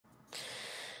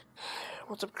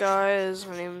What's up, guys?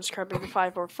 My name is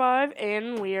Crybaby545,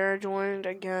 and we are joined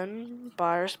again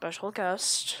by our special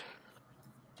guest.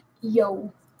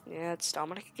 Yo. Yeah, it's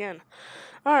Dominic again.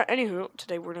 Alright, anywho,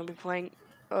 today we're gonna be playing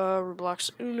Roblox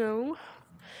Uno.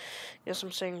 Yes,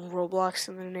 I'm saying Roblox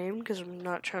in the name because I'm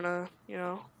not trying to,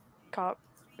 cop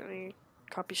any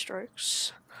copy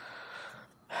strikes.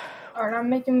 Alright, I'm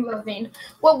making a thing.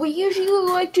 What we usually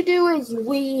like to do is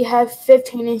we have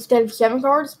 15 instead of 7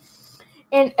 cards.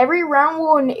 And every round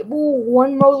will enable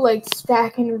one mode like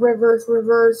stack and reverse,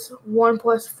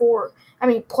 1+4.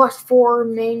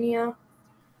 +4 mania.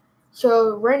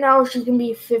 So right now she can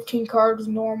be 15 cards,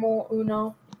 normal,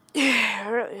 Uno.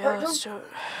 Yeah, let's do it.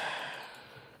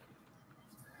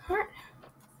 Alright.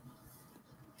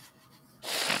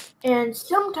 And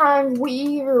sometimes we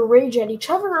either rage at each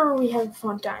other or we have a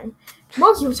fun time.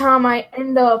 Most of the time I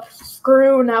end up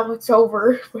screwing Alex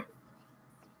over.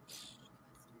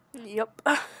 Yep.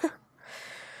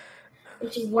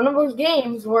 Which is one of those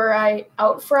games where I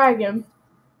outfrag him.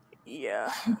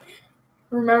 Yeah.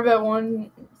 Remember that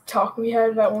one talk we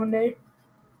had that one day?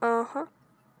 Uh-huh.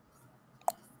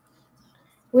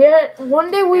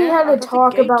 One day we had a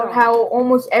talk about how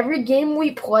almost every game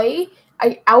we play,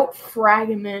 I outfrag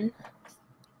him in.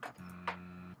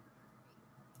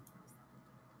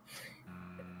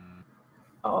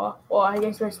 Oh, well, I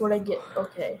guess that's what I get.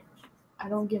 Okay. I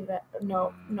don't give that.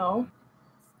 No.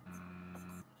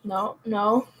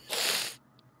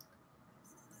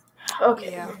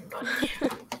 Okay. Yeah.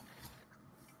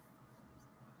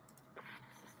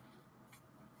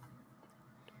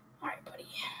 Alright, buddy.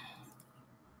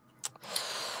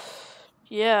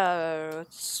 Yeah,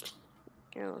 let's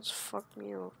fuck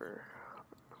me over.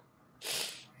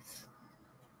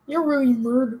 You're really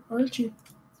murder, aren't you?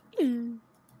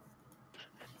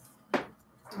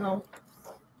 No.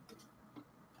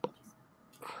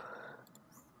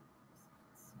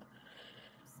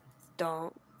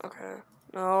 Don't. Okay.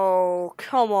 No,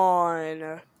 come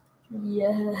on.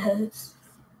 Yes.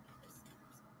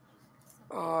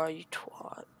 Oh, you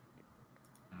twat.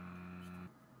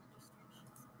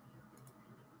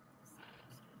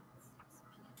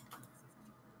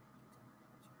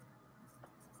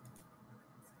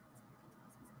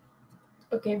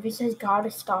 Okay, this has gotta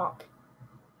stop.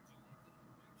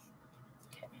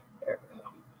 Okay, there we go.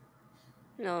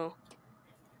 No.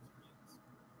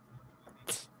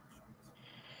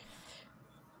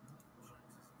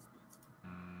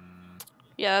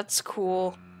 Yeah, that's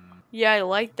cool. Yeah, I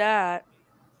like that.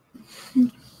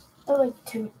 I like it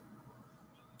too.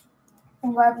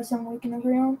 I'm glad there's something we can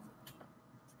agree on.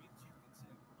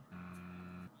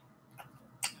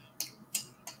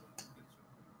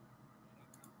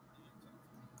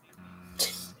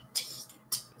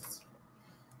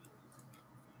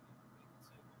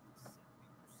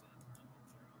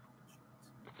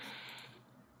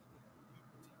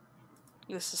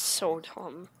 This is so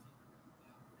dumb.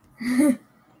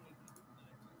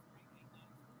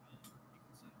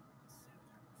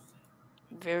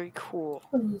 Very cool.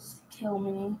 Please kill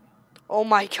me. Oh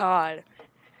my god.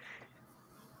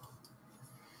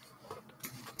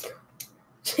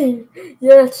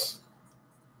 Yes.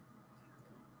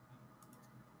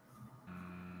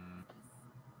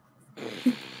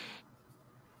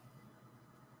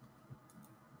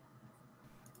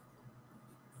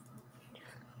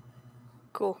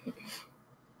 Cool.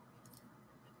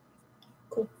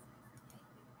 Cool.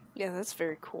 Yeah, that's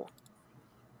very cool.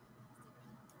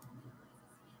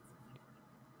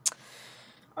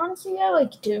 Honestly, I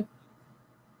like it too.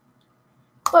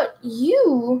 But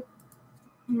you,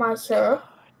 my sir,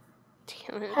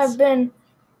 Damn it. have been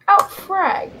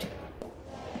outfragged.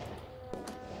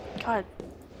 God.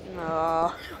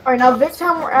 No. Alright, now this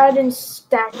time we're adding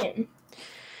stacking.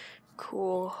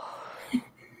 Cool.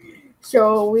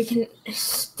 So we can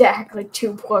stack like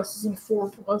 2 pluses and 4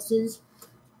 pluses.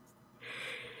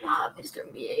 Ah, there's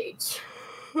gonna be 8.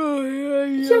 Oh, yeah,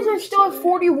 It says I still have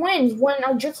 40 wins when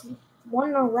I just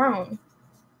won a round.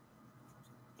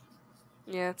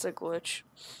 Yeah, it's a glitch.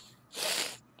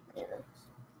 Yeah.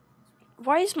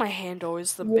 Why is my hand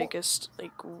always the biggest?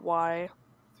 Like, why?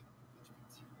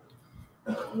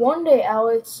 One day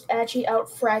Alex actually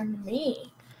outfragged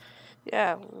me.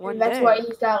 Yeah, one and that's day. why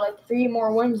he's got like 3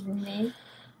 more wins than me.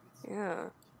 Yeah.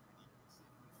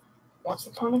 Once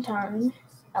upon a time,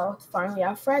 Alex finally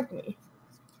outfragged me.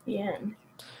 The end.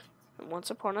 And once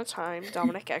upon a time,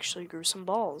 Dominic actually grew some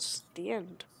balls. The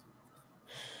end.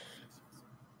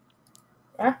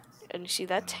 Yeah? And you see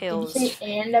that tail is... Did you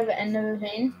say and at the end of the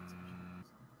thing?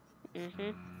 Mm-hmm.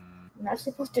 You're not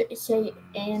supposed to say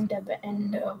and at the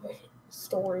end of a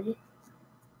story.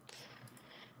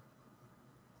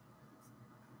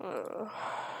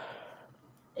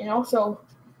 And also,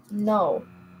 no.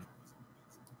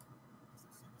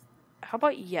 How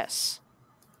about yes?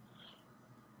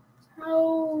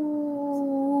 Oh.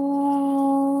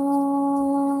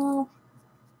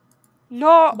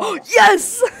 No!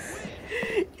 Yes!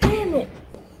 Damn it.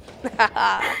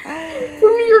 For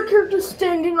me, your character's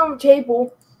standing on the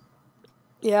table.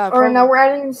 Yeah, Alright, now we're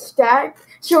adding stack.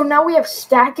 So now we have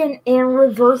stacking and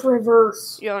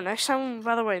reverse. Yo, next time,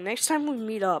 by the way, next time we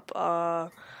meet up,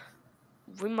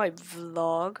 we might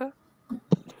vlog.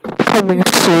 Coming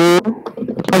soon.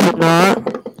 Is it not?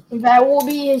 That will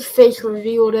be his face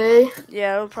reveal day.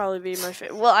 Yeah, it'll probably be my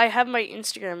face. Well, I have my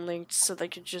Instagram linked, so they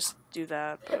could just do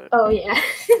that. But... Oh, yeah.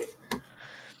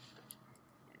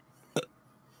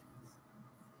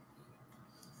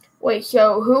 Wait,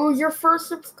 so who's your first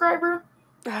subscriber?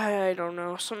 I don't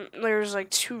know. There's like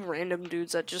 2 random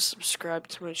dudes that just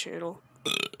subscribed to my channel.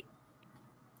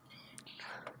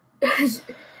 Because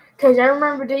I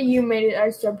remember that you made it, I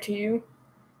subbed to you.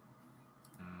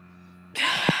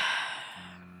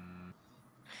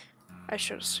 I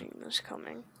should have seen this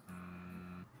coming.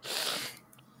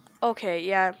 Okay,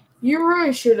 yeah. You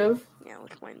really should have. Yeah,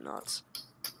 look at my nuts.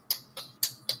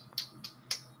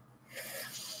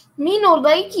 Me no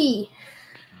likey.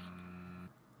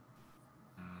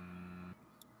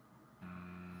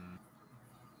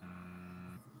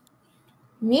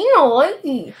 Me no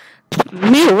likey.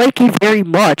 Me like you very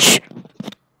much.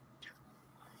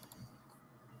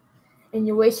 And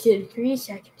you wasted 3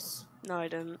 seconds. No, I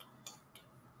didn't.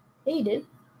 Yeah, you did.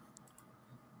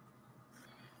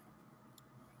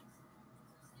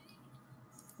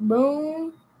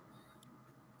 Boom.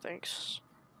 Thanks.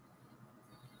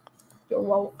 You're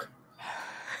woke.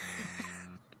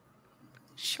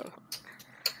 Shut up.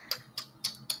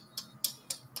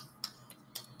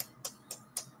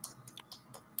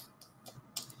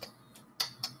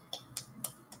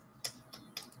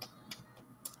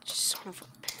 Son of a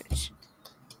bitch.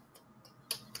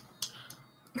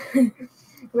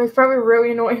 That's probably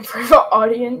really annoying for the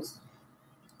audience.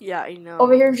 Yeah, I know.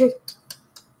 Over here, just.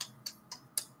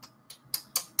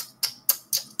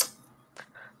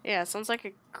 Yeah, it sounds like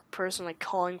a person like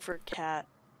calling for a cat.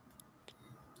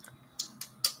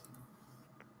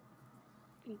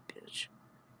 You bitch.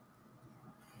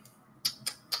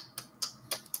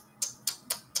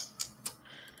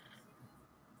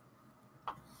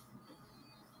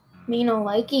 Me no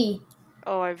likey.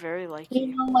 Oh, I very like Me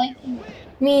you. no likey.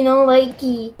 Me no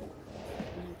likey.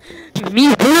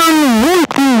 Me very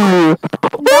like you.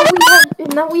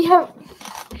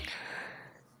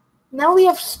 Now we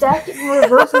have stacked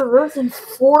and reverse and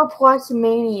 4+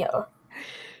 mania.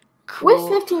 Cool.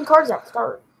 With 15 cards at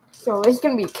start. So it's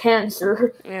gonna be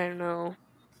cancer. Yeah, I know.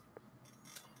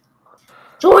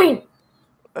 Join!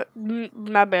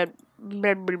 My bad.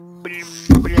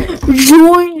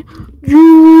 Join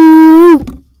you!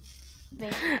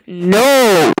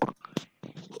 No!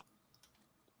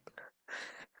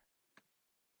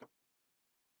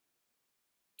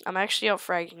 I'm actually out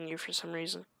fragging you for some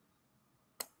reason.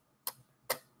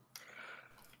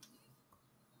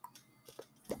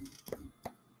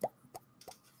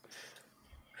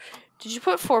 Did you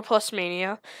put 4+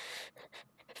 mania?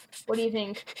 What do you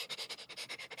think?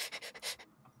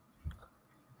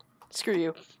 Screw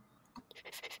you.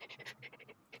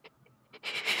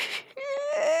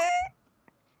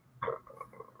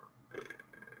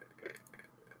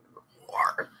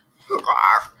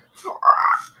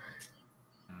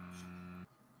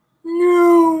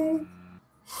 No!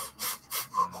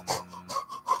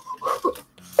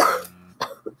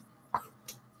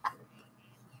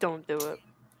 Don't do it.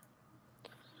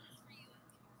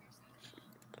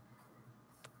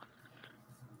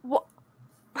 What?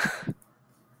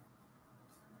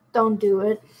 Don't do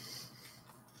it.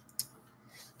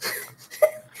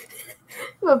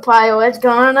 The pilot's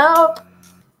gone up.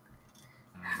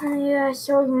 Yeah,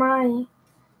 so is my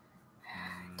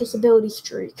disability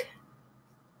streak.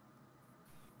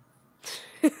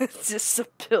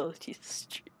 Disability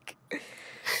streak.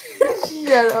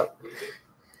 Shut up.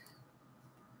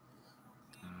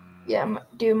 Yeah,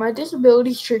 dude, my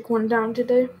disability streak went down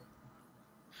today.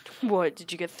 What?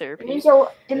 Did you get therapy?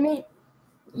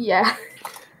 Yeah.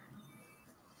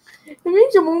 It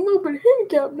means I'm a little bit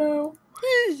handicapped now.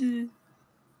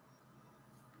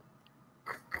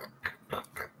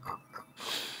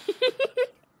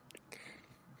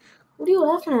 What are you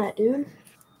laughing at, dude?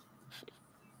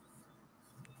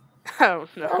 I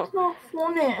don't know. That's not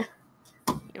funny.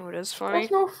 You know what is funny?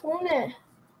 That's not funny.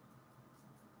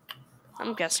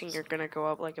 I'm guessing you're gonna go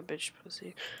up like a bitch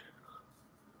pussy.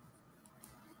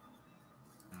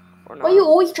 Or not. Why are you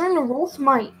always trying to roast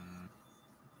my?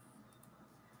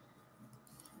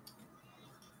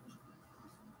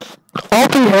 I'll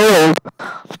be Harold.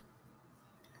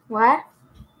 What?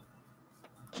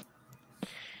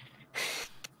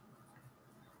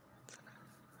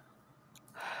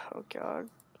 Oh god.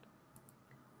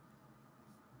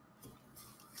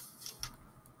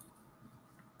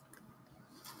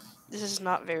 This is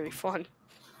not very fun.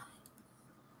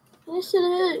 Yes, it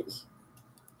is.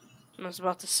 I was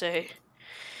about to say.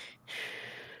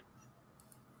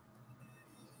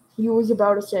 You was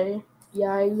about to say.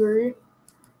 Yeah, I agree.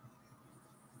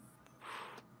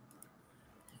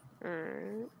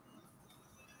 Alright.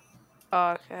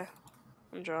 Oh, okay.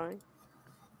 I'm drawing.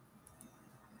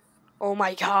 Oh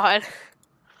my god.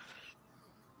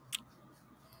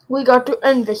 We got to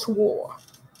end this war.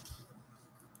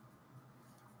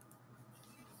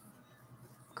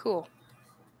 Cool.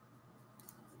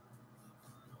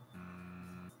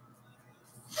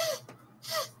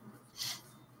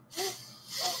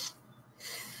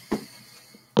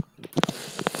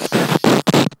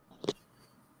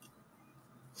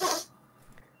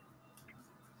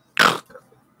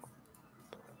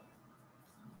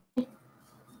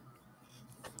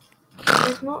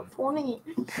 It's not funny.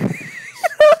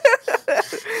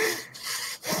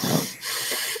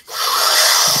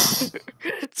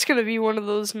 It's gonna be one of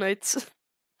those nights.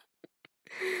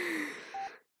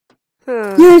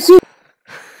 Yes.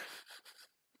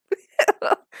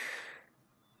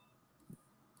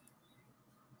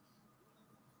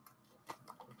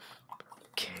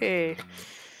 Okay.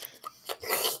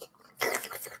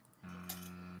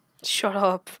 Shut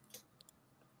up.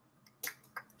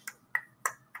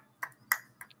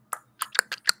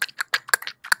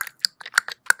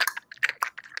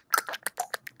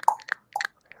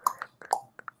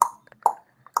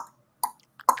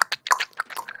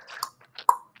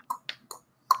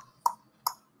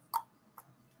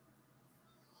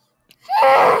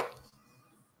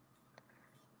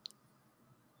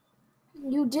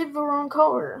 You did the wrong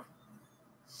color.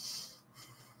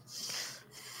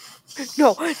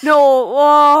 No.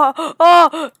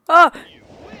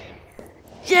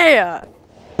 Yeah.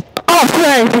 I'll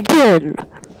play again.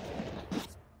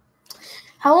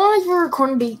 How long has your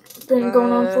recording been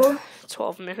going on for?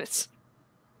 12 minutes.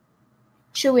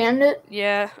 Should we end it?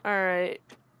 Yeah, alright.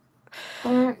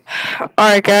 Alright.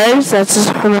 Alright, guys, that's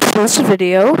it for this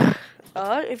video.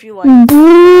 If you like.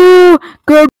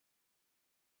 Go.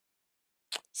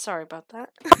 Sorry about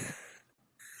that.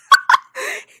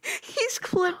 He's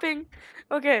clipping.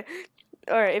 Okay.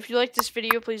 Alright, if you like this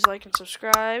video, please like and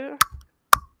subscribe.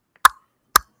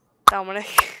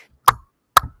 Dominic.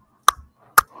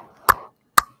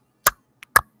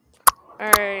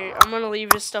 Alright, I'm gonna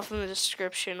leave his stuff in the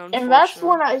description, unfortunately. And that's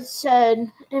when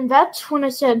I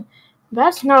said,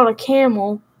 that's not a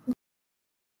camel.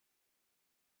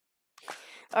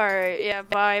 Alright, yeah,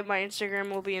 bye. My Instagram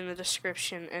will be in the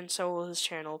description, and so will his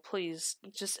channel. Please,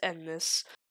 just end this.